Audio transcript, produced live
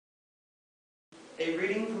A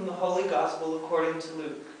reading from the Holy Gospel according to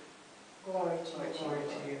Luke. Glory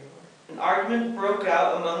to you. An argument broke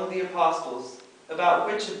out among the apostles about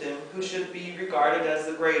which of them who should be regarded as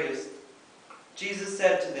the greatest. Jesus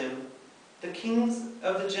said to them, "The kings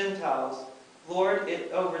of the Gentiles lord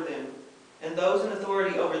it over them, and those in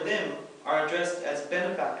authority over them are addressed as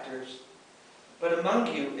benefactors. But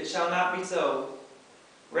among you it shall not be so.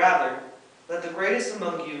 Rather, let the greatest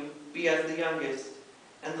among you be as the youngest,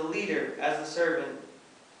 and the leader as the servant.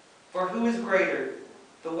 For who is greater,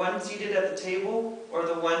 the one seated at the table or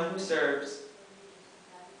the one who serves?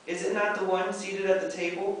 Is it not the one seated at the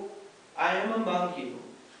table? I am among you,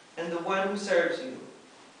 and the one who serves you.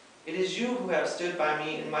 It is you who have stood by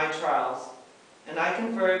me in my trials, and I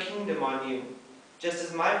confer a kingdom on you, just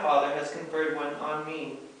as my Father has conferred one on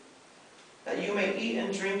me, that you may eat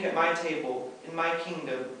and drink at my table in my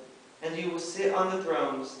kingdom, and you will sit on the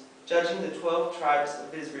thrones, judging the 12 tribes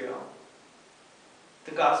of Israel."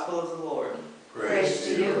 The Gospel of the Lord. Praise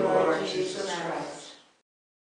to you, Lord Jesus Christ.